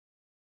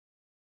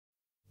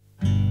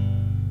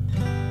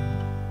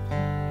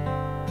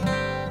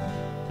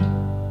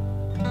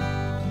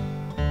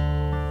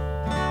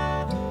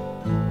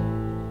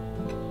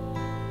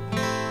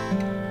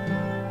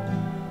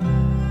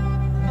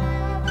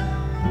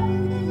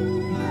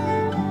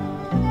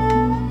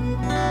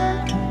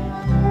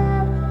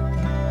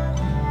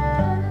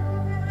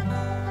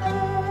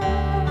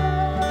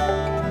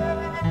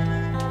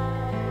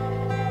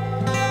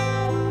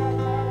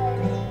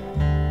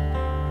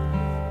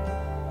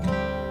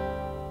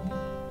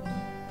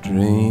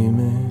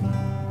Dreaming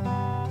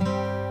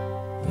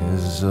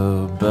is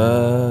the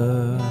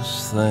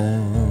best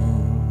thing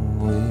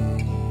we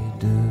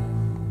do.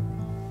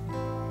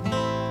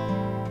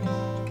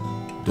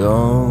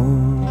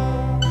 Don't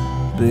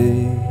be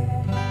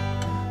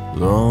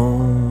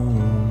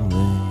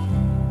lonely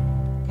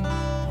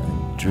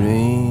and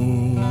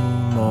dream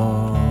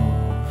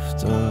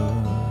after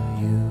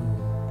you.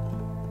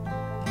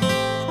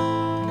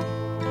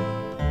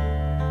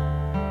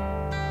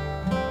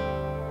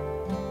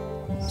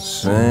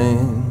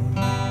 Sing,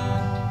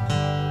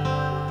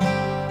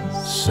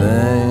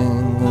 sing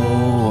the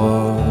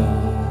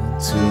word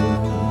to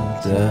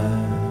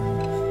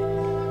death,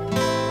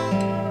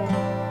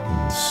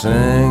 and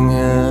sing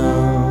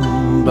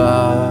him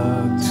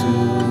back to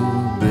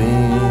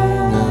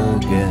being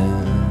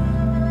again.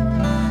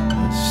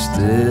 I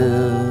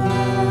still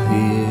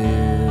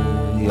hear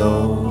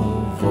your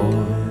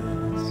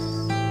voice.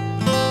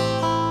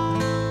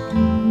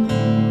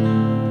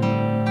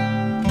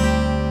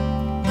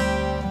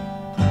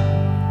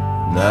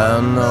 And I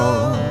know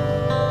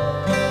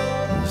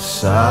the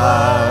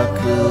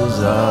cycles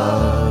of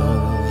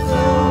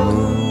the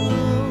moon,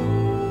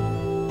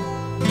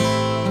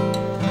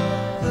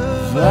 the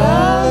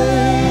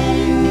valley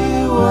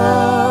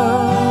where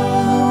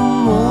the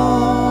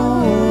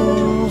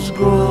moons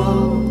grow.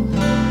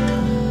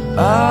 I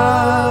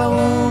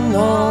will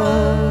know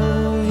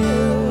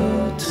you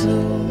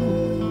too.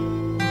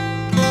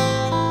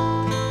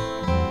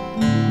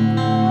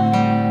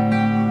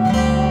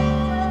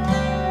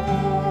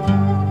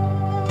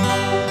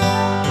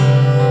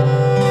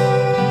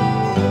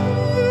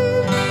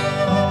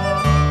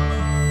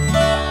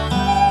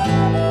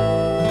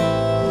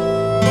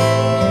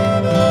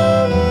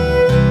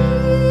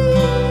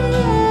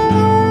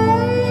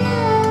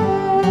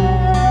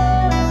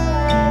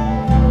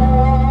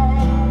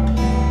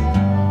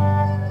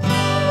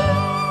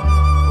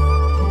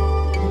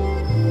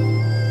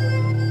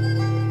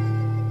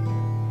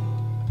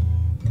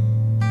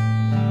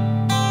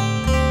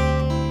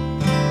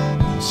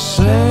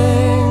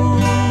 Sing,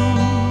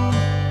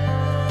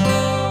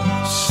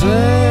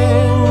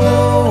 sing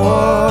the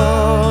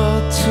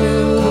word to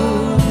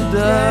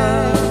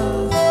death,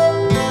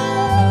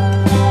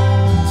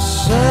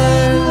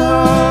 sing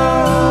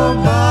her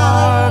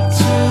back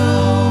to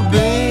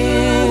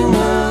being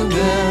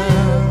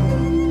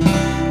again.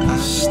 I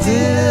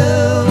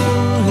still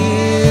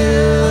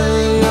hear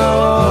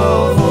your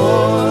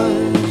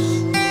voice.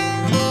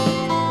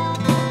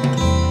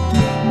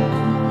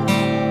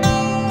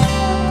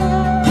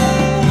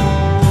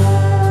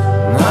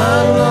 I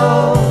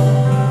know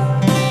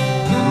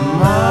the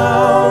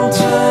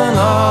mountain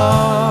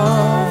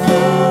of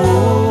the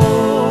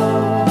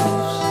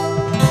wolves,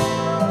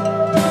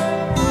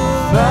 the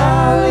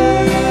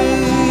valley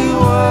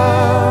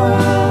where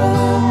the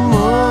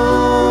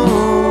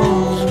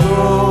moons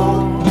grow.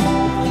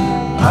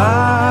 I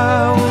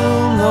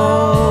will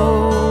know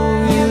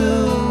you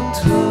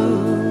too.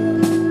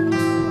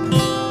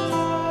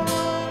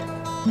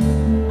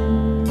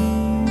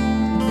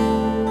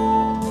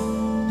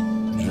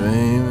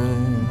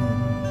 Dreaming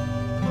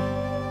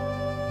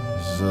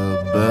is the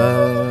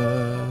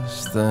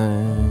best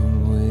thing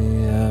we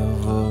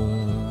ever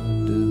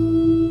do.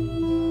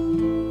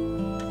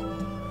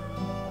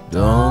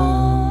 Don't